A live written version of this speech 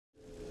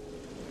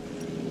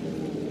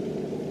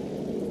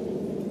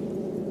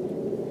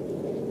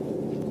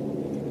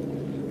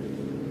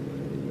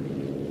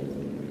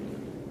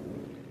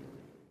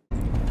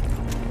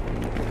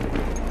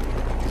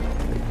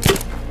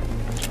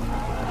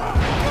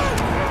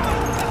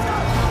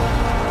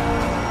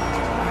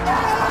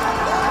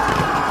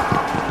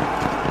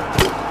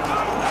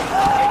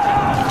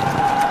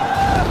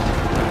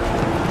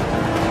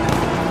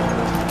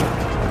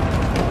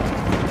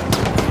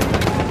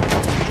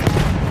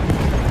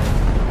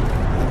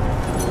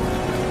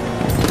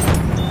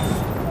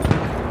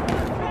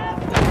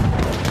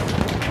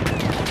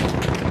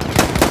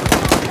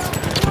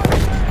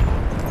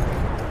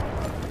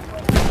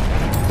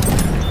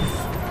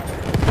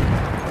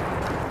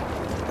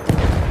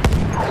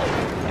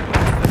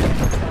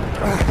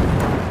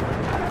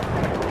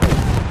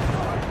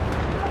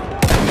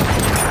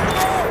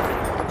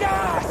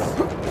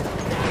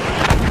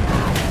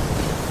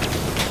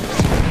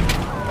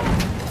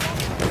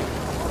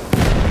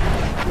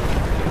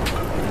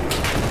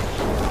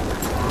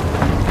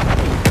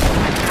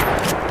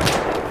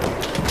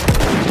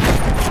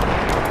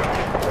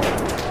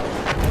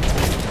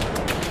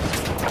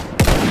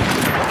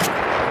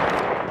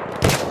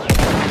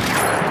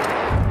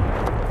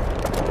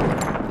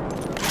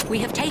We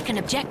have taken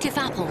objective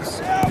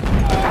apples.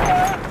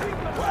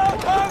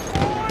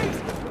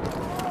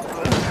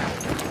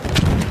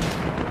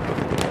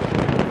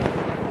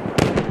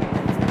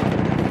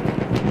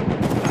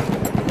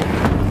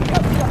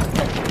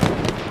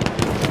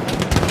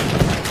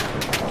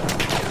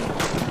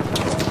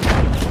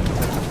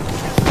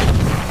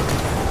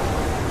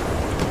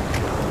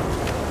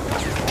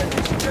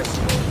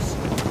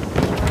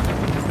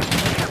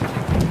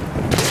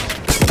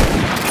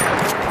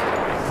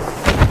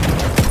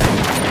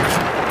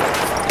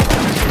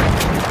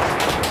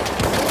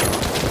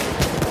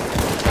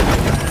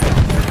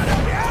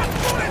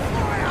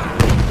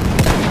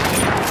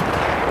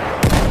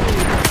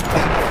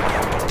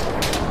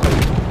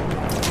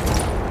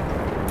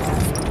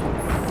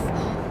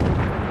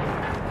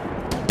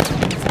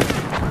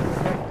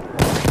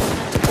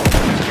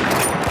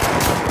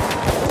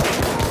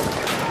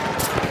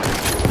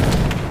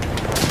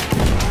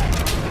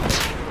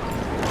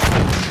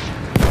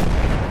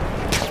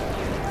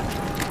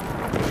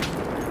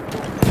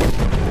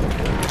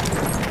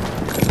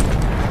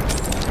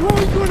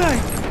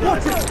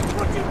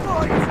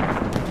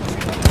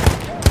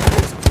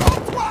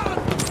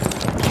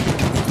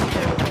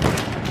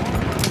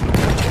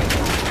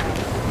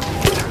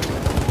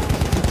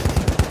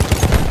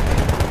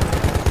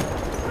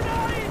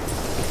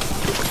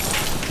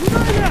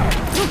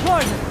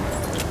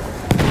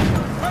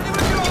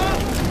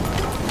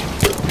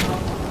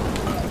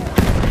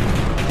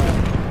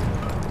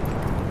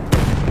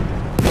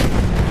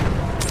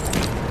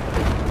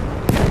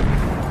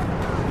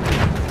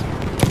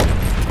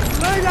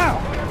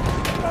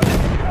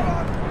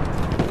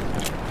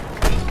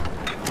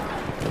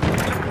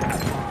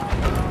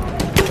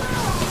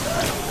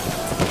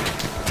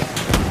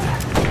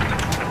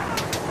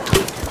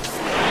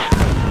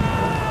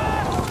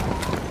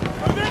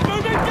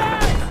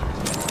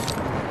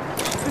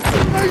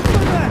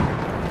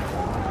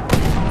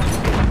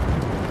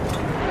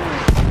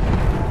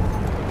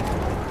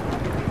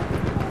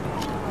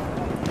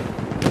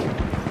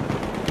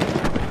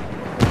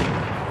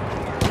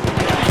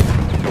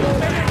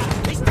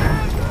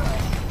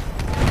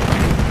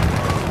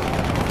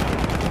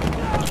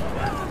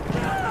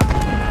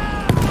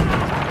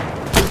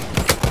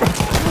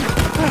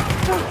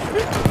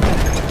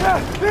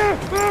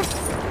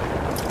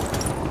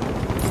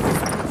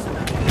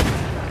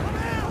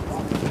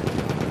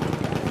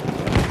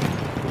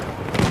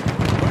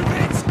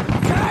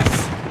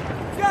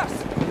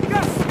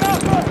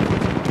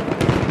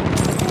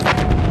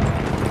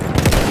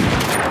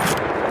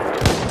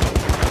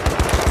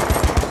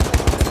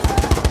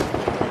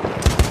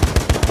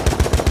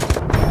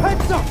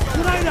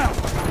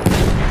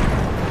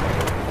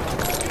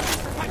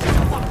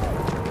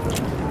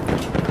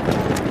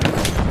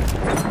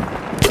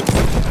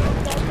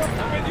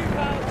 With you,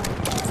 pal.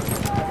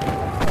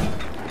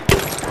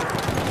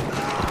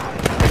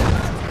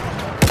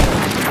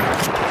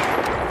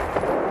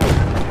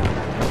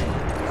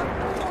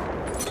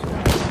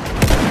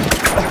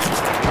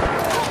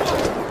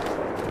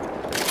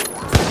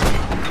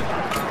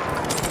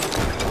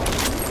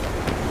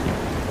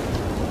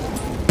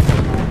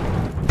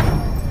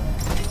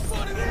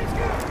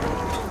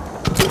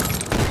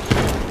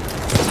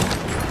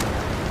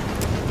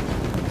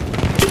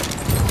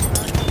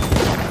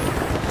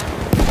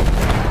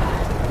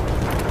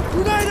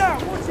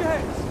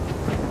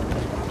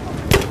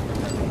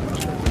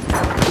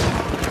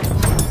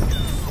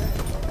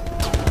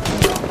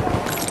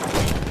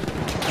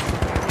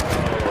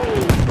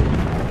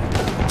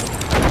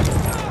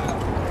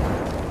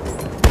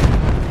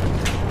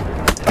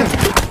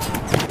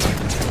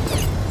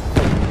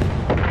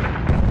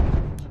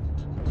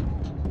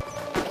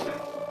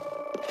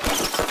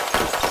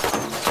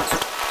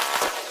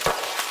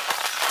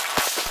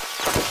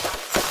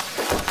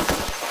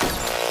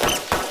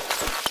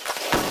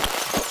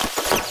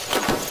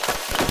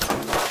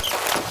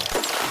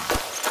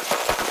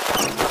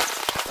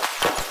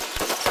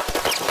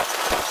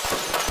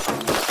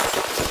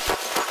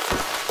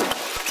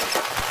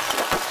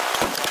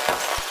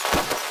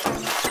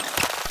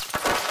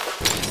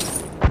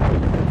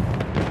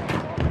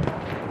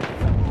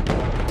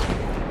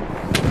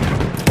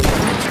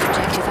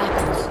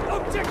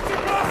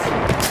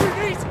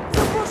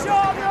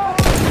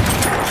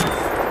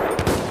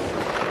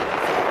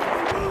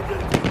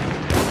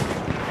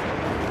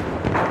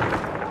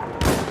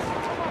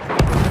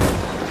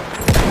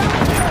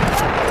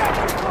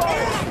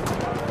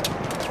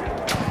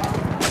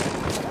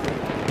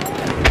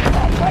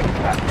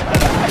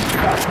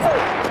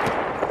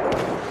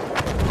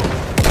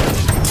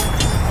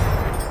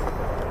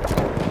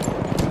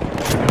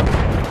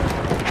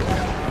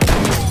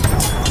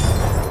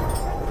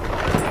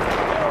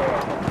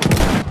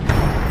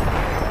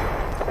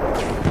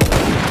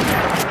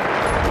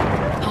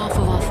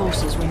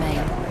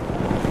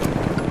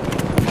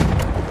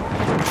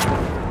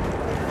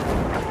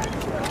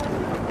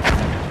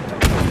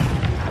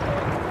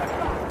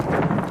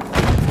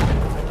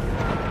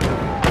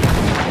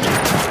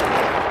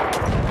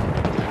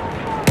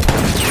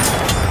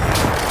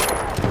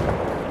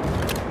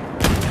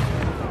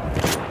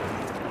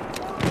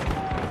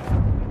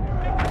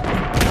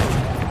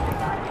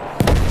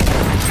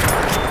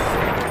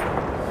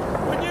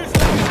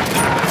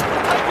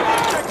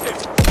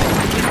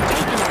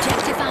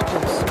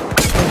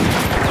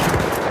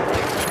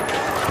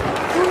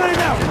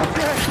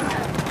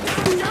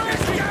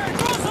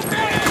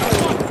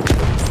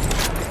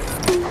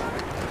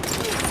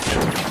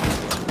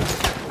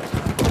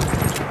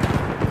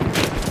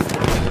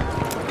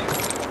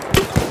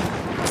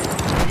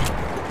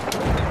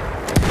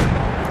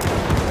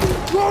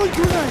 Throwing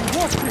grenade!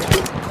 Watch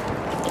it!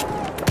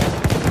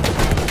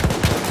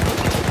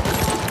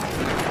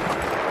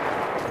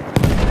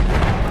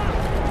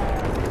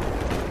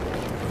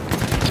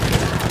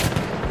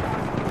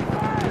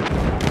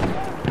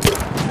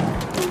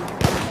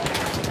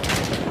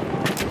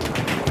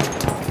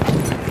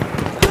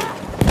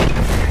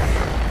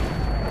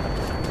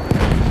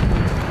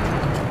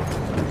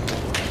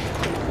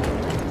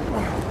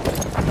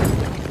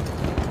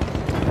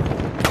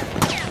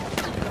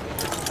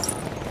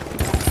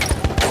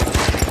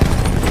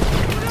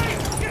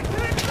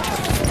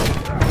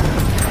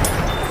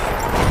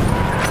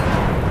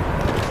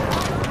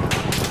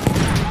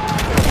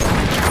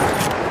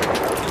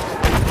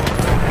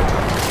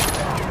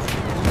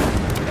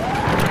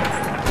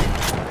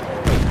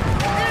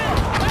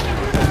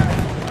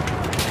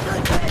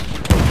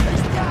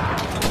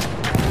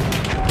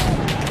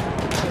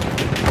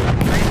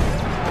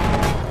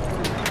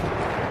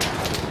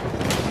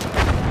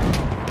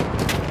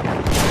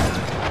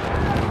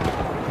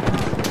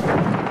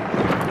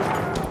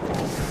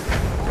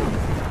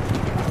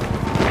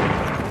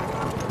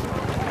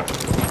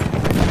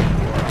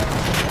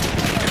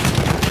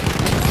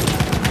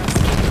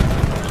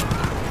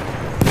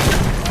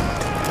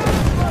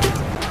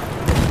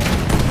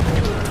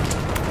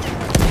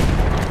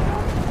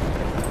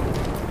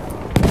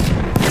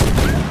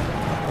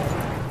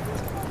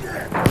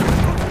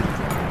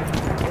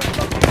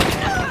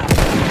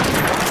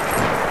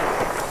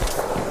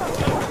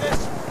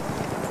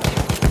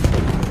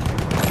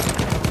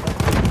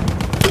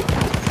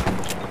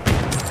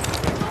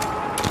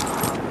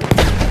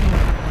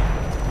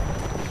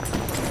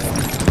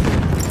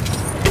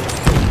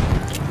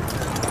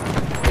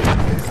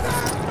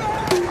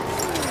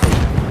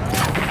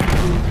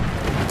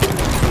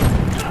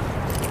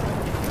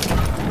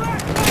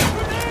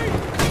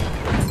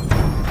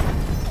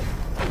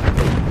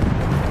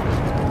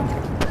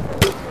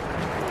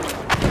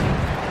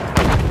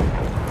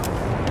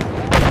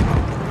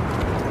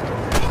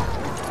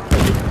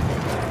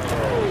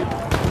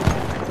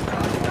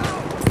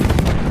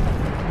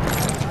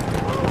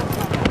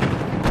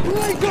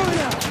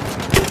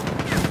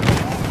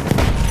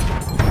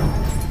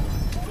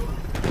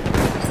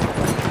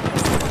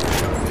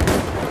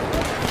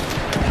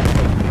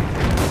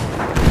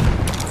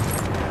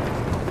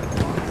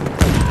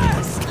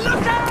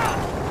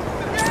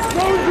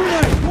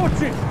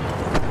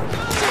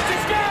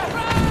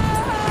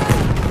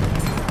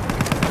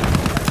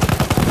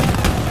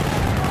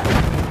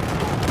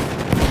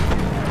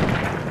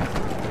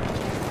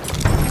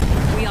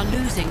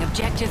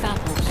 Objective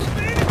apples.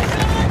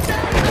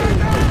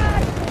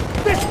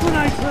 This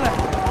grenade's left!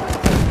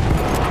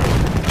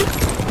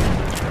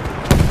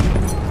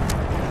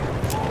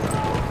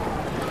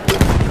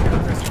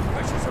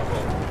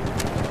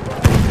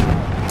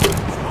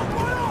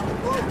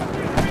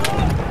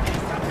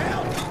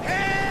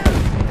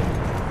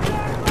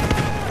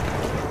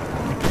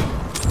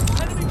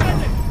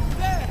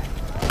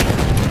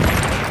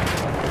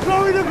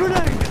 Throwing a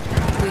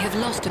grenade! We have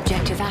lost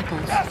objective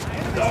apples.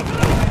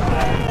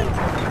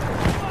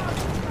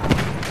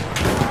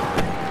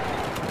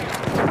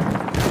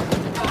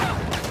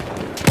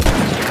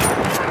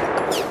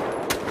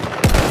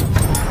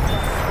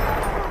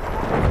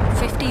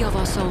 50 of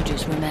our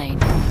soldiers remain.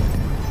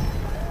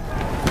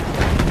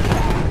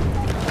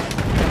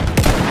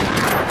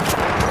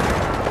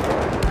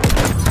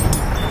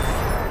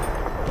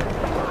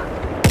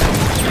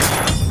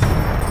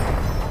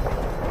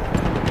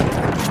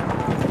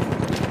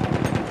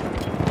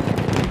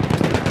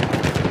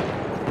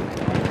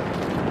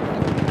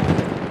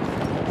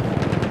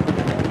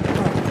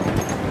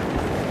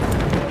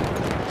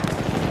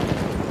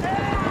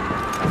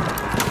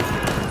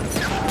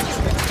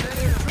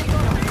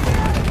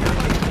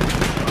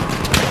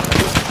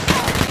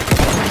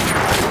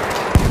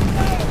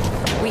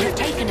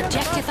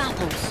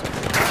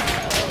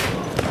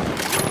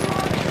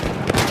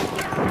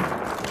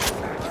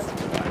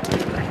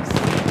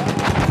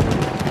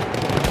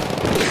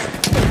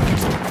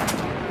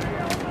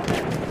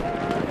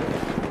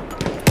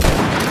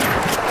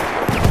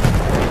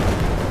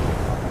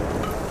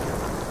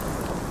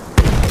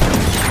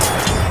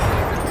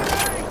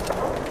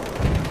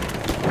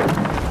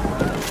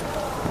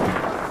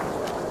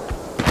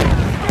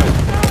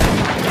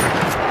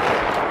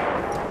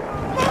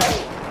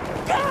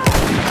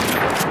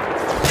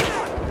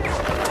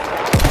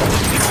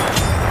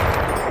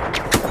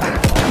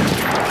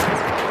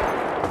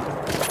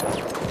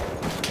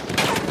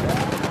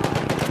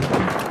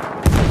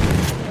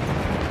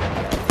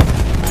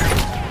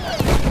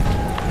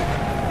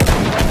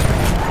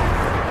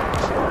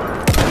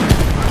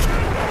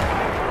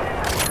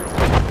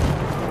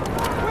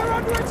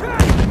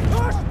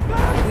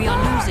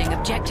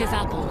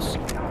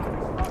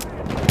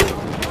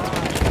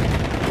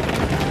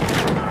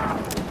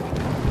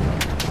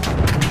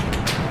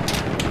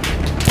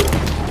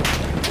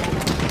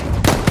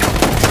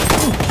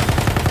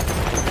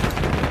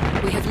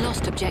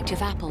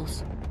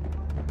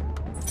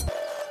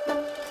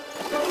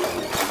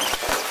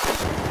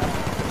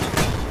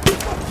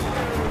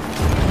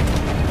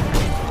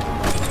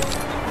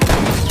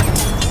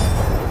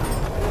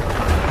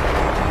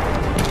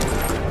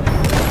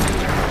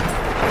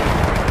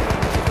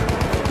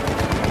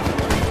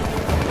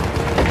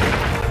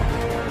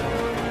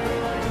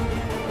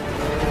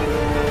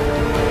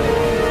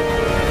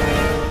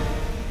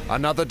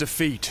 Another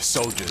defeat,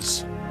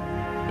 soldiers.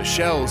 The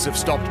shells have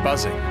stopped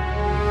buzzing.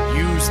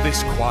 Use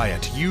this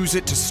quiet. Use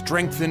it to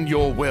strengthen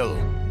your will.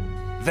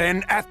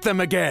 Then at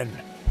them again.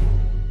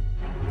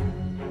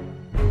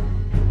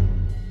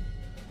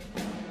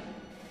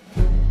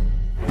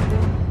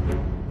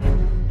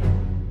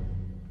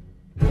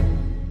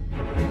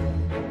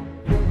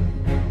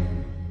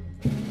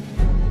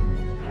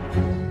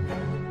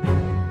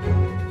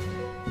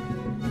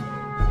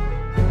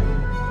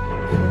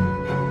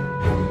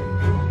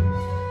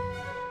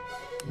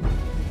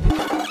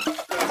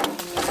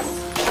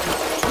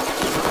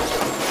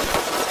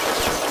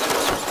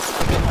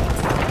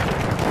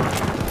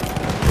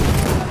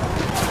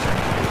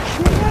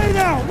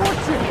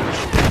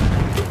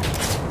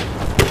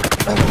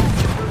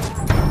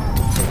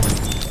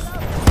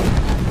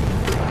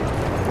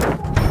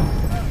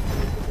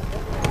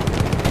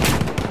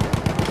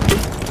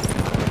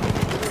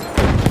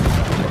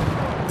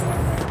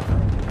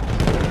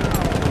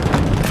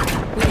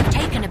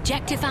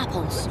 Objective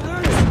apples.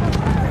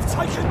 They've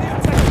taken the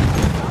attack!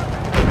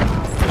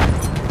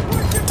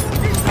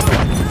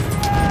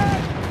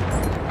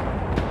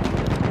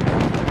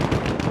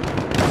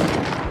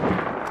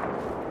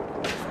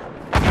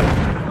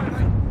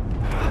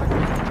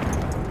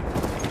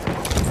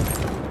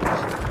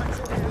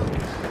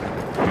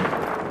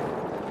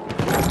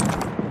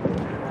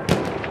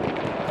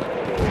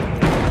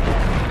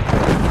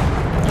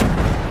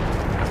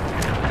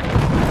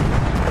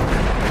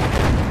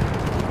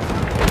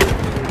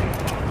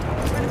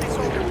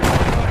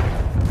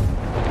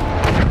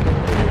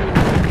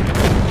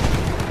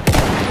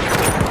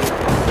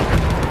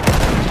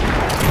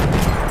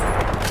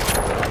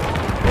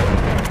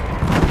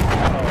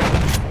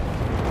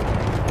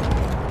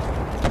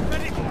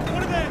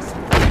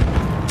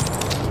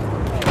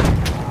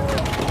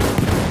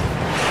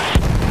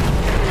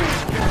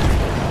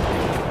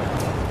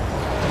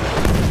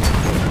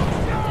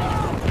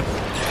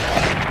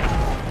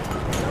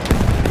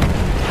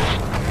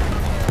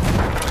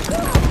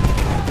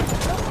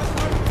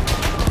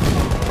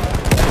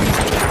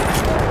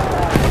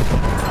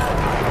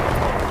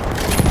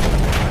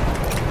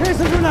 Here's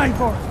a grenade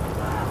for it.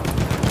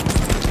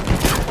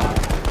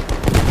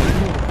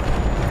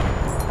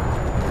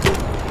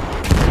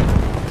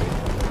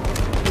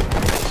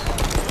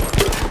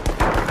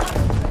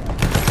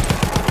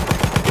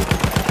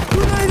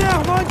 Grenade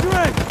out, mind your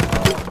head.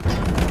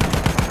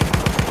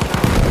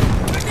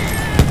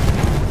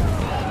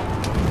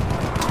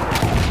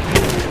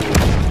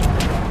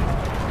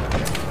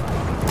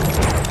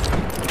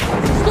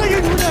 Sling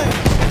a grenade.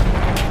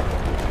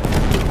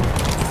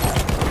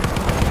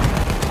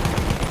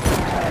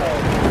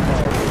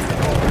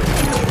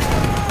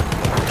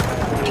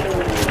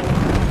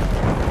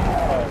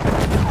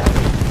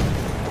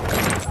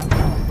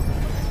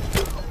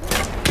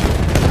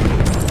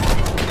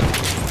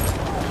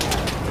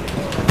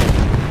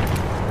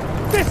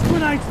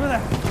 Grenades for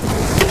that!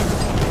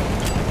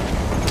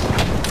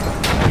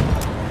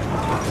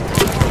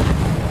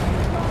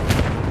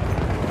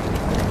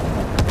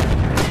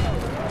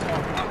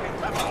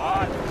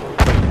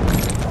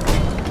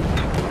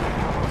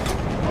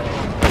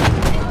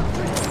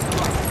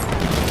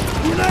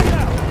 Grenade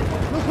out!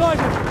 Look like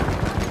it!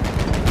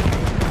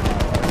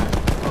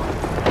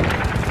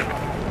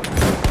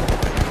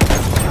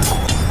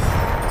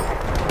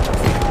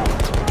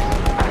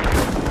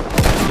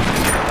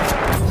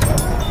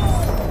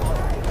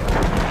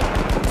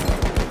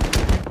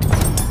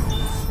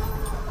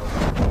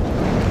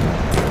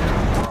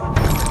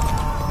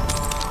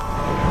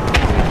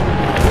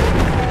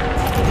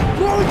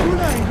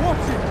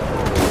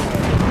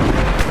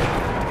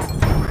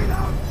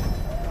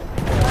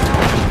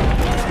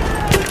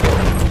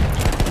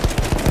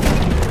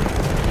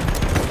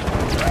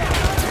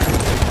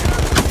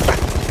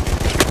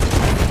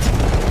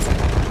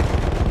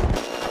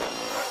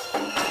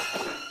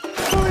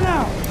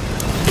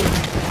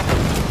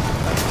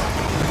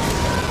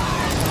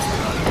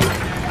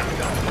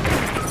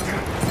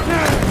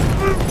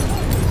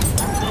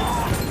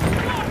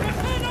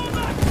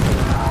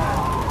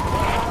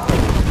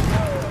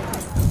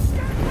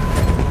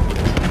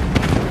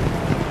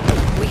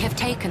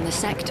 Taken the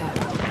sector.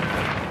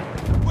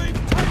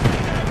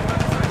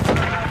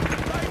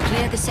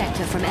 Clear the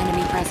sector from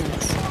enemy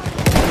presence.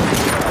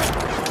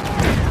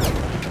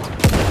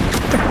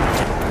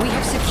 We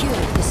have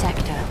secured the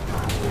sector.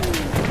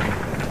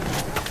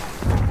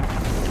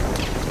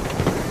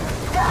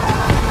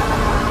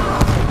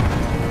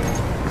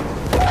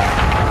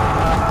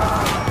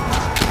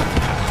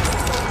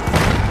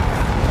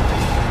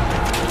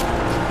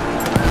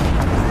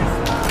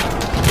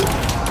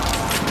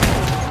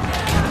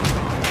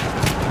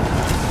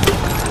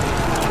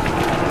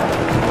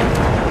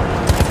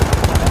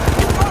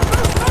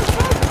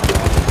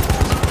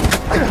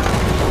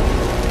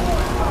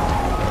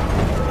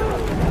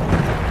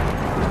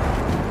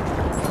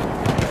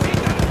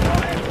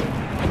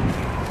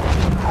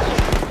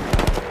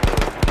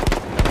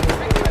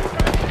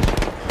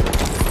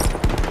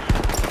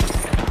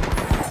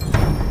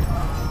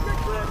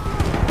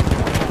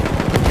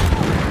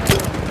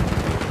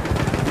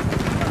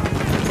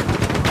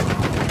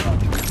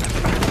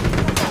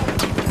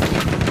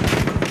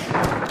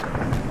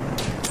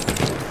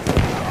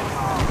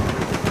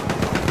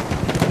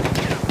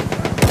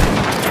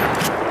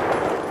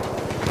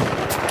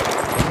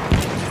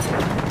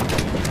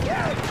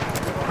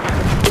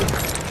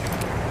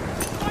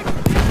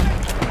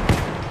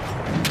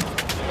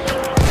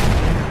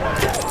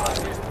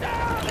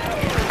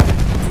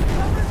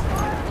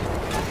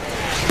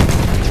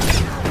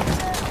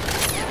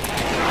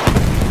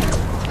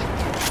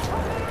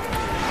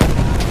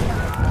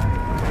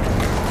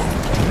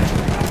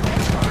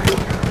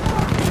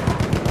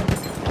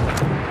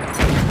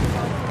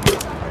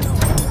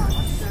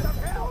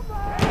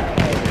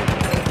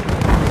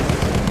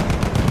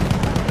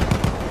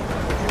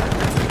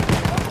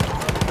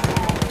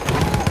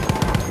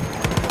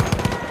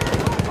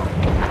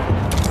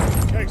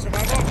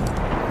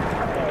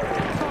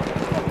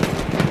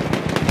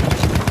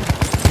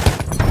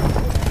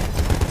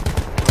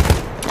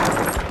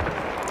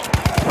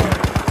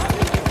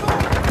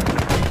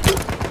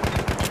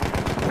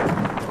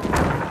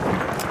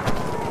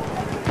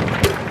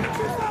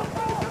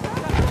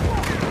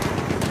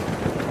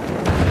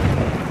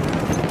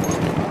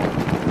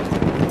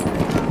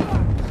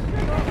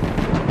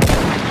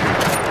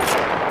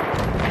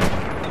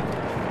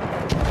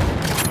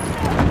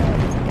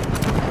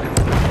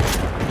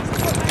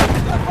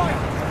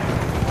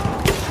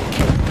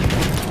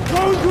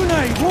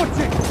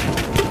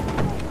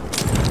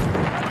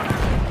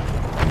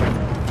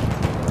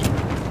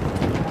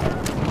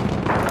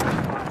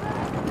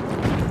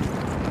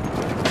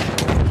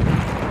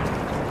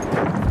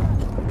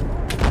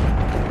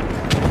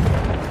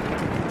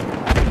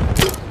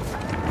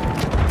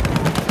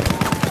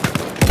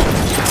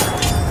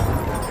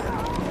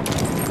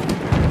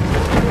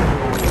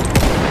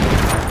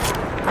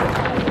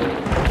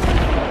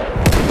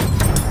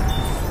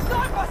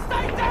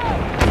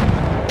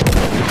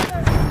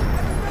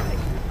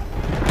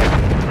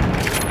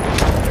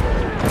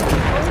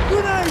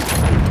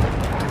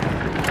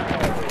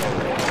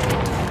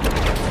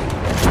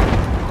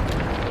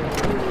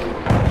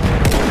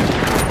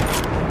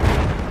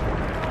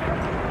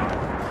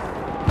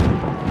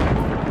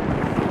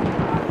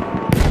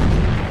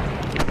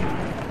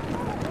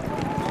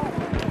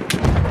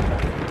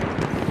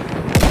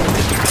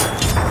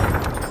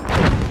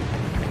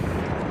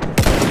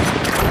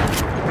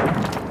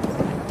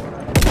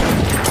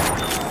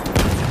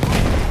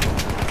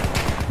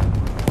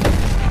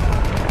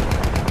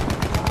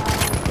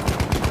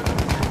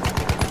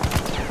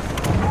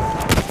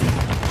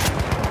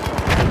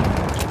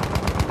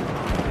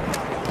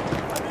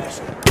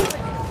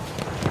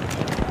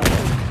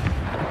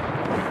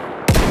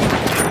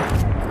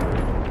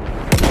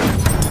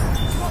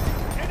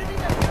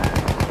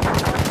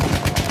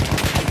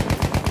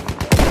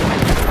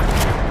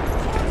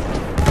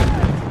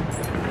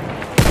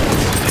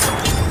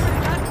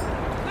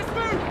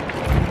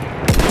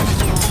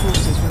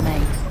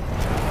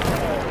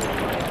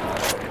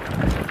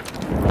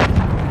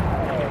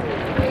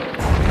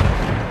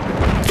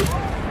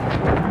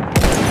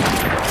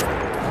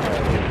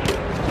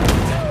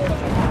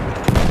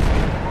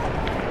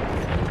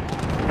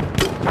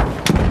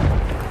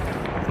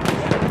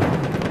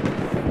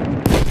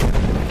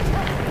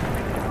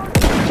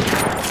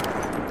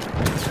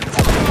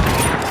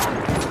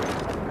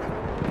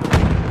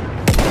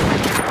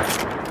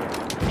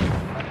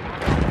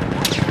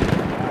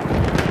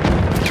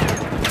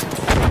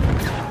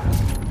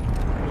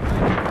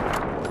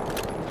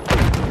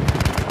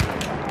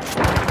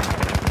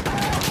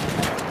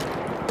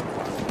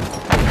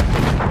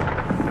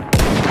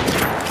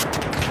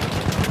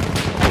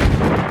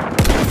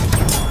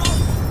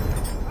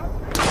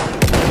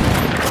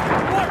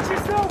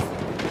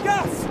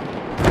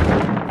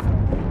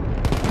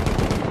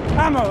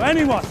 Ammo,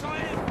 anyone?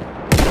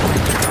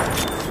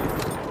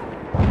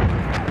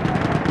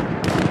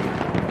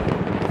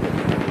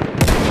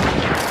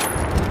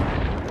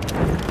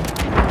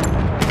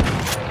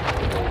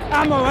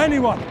 Ammo,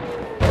 anyone?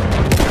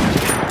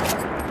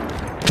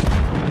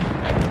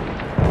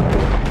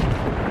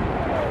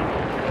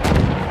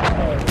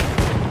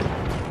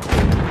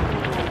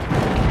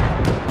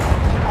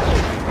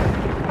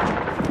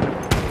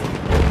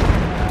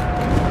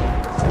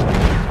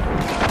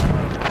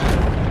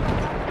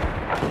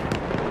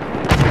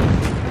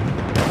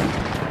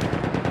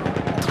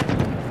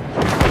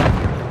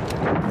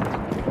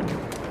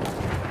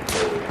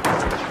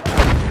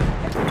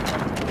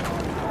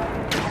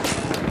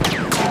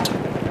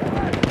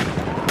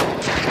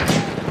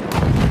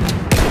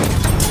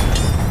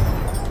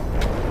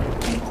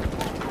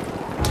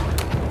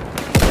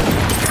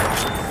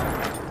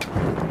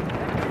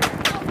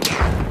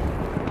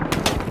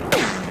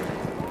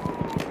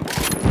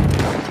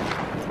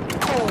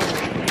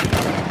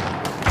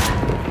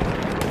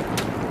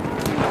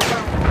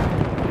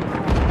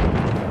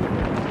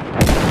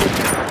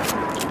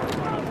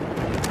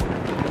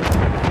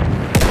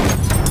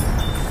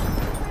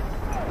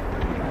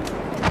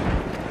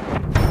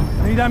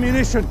 Need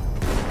ammunition.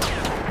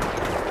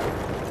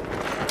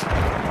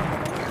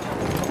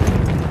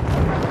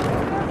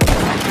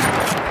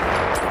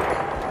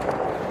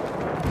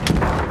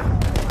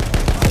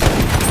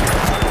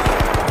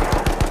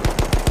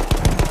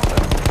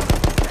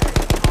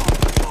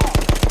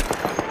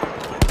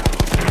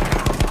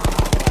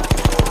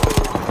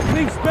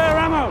 Need spare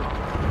ammo.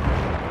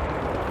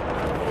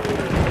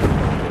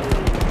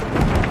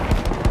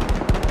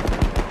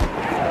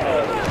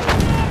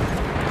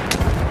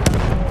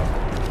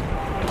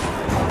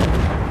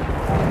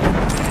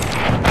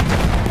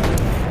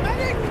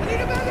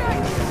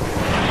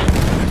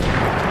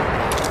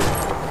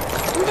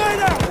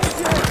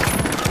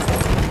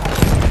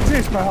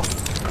 Cheers, pal.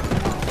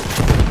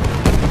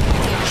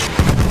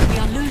 We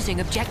are losing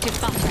objective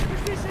butter.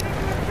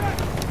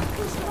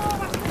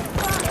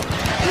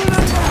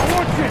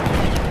 Watch it!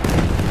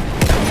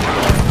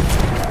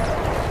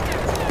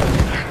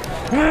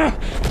 Ah!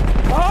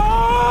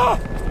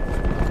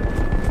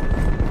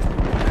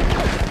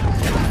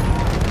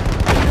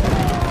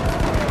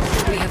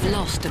 We have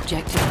lost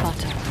objective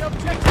butter.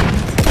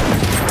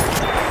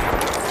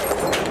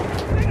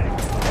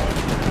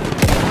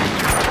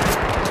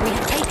 We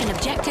have taken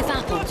objective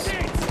apples.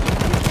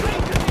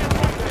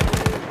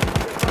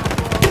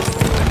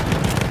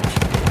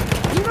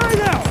 You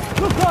made out!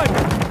 Look like it!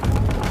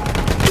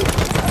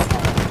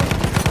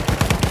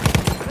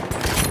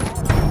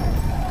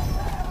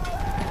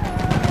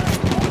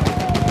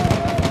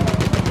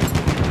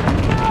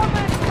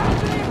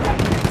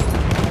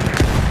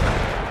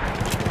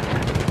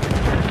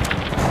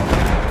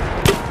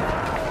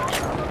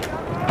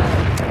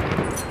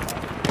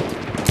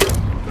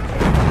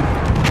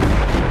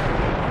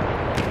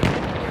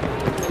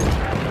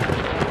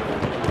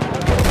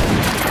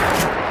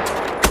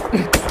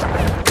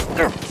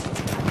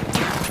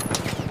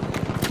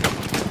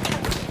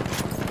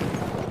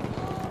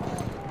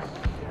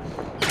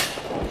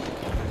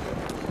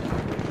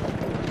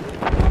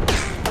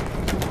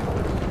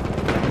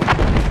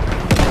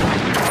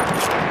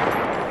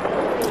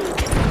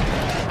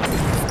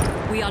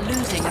 We are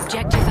losing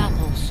objective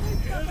apples.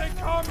 Here they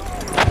come!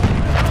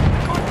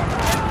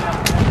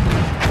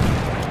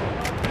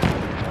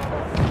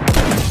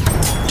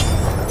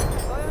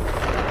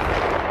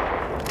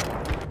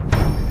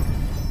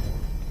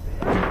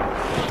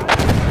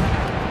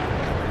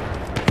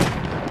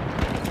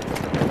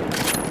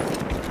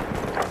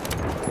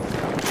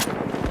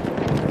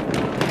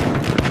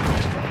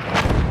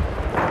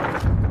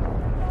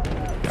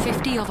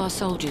 50 of our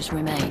soldiers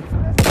remain.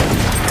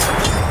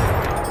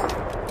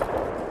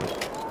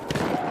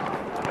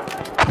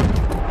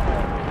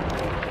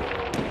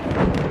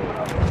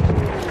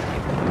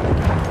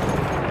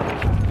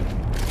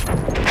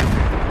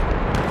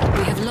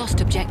 We have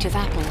lost objective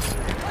apples.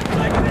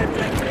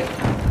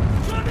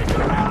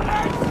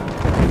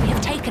 We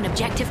have taken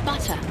objective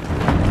butter.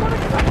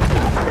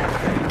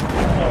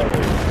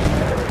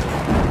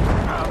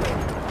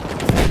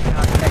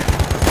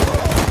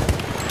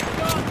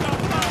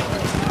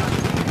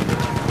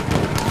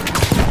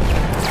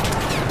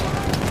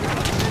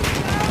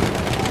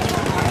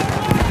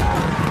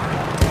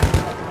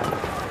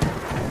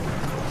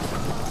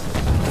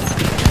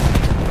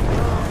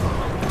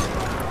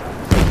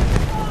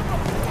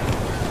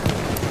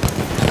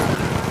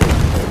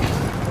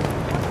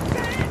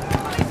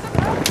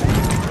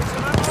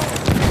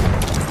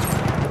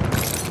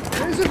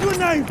 There's a good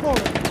name for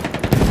it!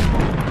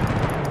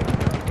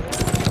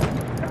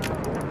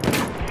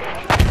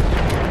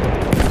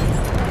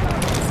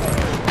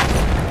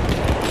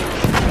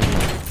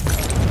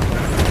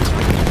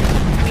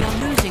 We are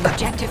losing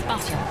objective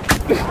butter.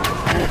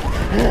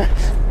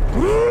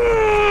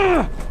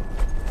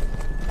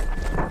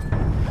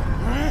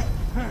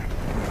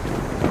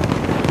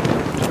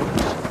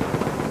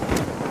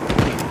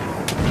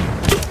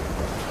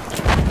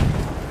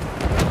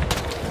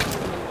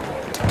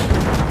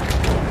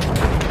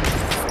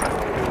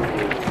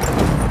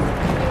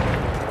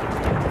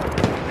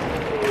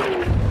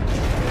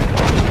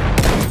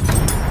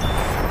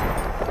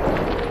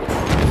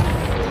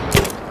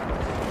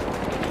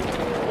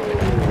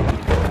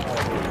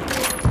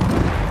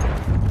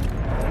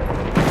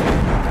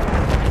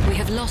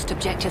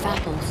 objective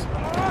apples.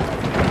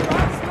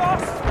 That's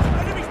lost!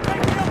 Enemy's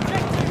taking the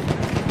objective!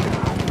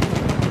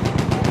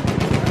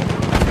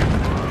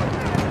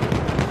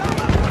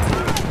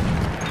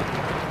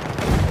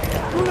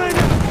 Grenade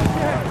out!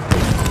 Yeah.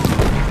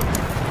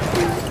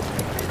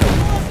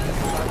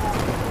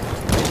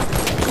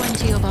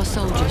 20 of our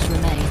soldiers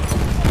remain.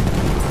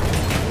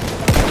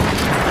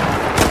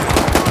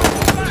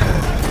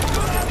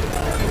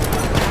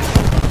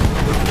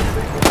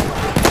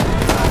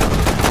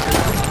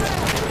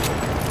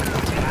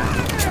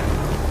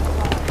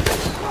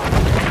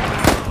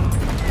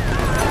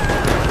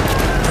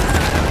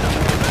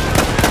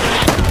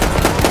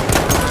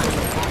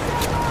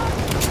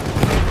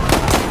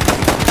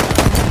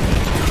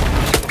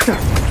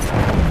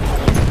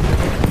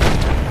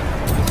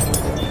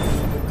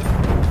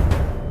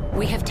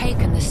 We have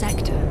taken the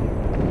sector.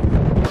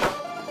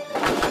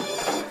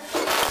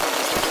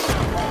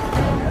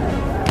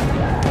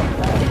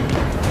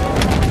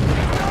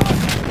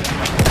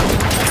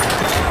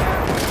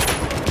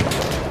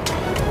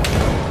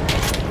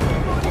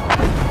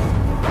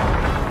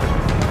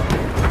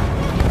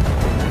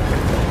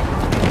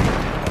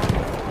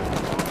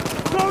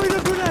 Throwing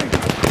the grenade!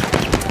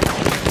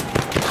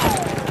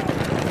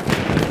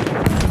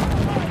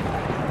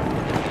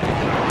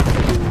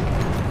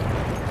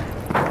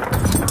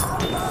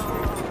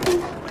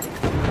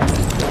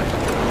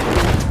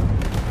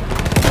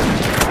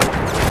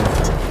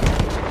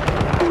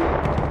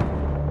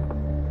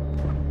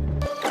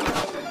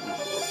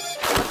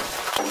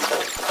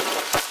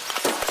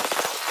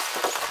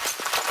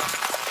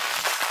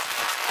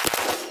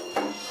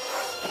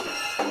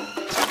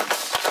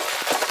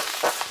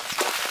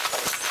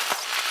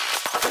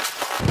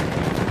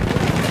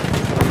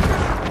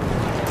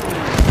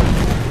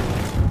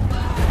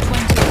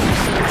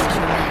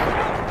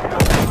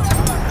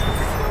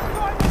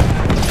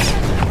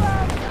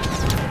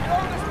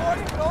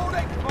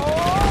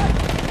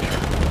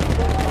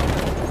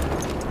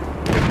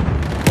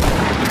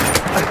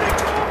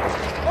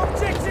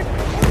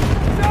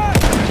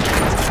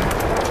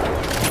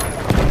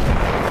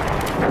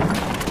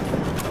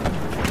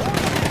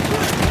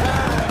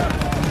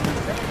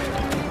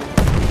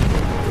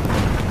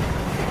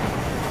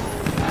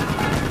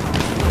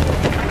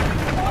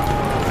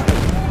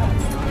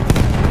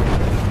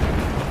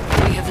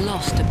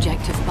 Lost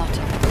objective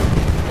butter.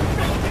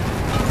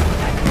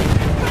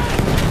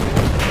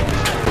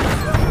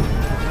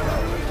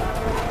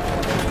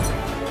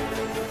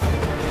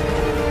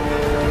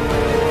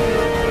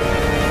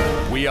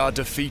 We are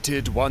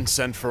defeated once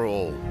and for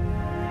all.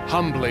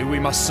 Humbly, we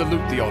must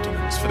salute the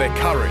Ottomans for their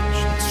courage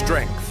and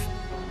strength.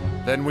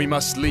 Then we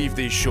must leave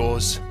these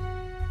shores,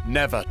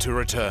 never to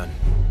return.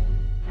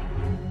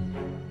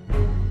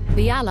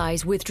 The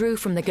Allies withdrew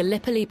from the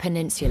Gallipoli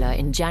Peninsula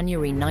in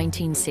January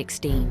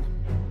 1916.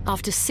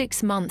 After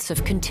 6 months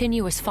of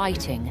continuous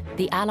fighting,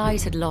 the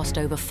Allies had lost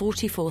over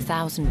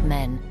 44,000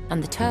 men,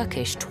 and the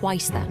Turkish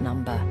twice that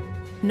number.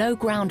 No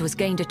ground was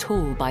gained at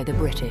all by the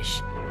British.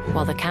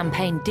 While the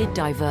campaign did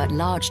divert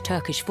large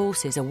Turkish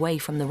forces away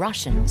from the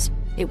Russians,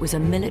 it was a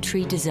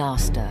military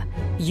disaster,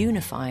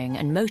 unifying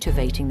and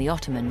motivating the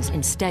Ottomans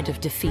instead of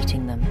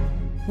defeating them.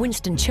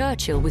 Winston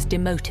Churchill was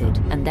demoted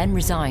and then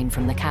resigned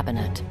from the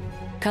cabinet.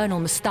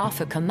 Colonel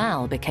Mustafa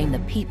Kemal became the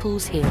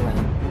people's hero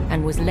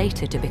and was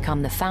later to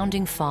become the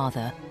founding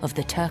father of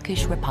the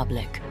Turkish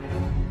Republic.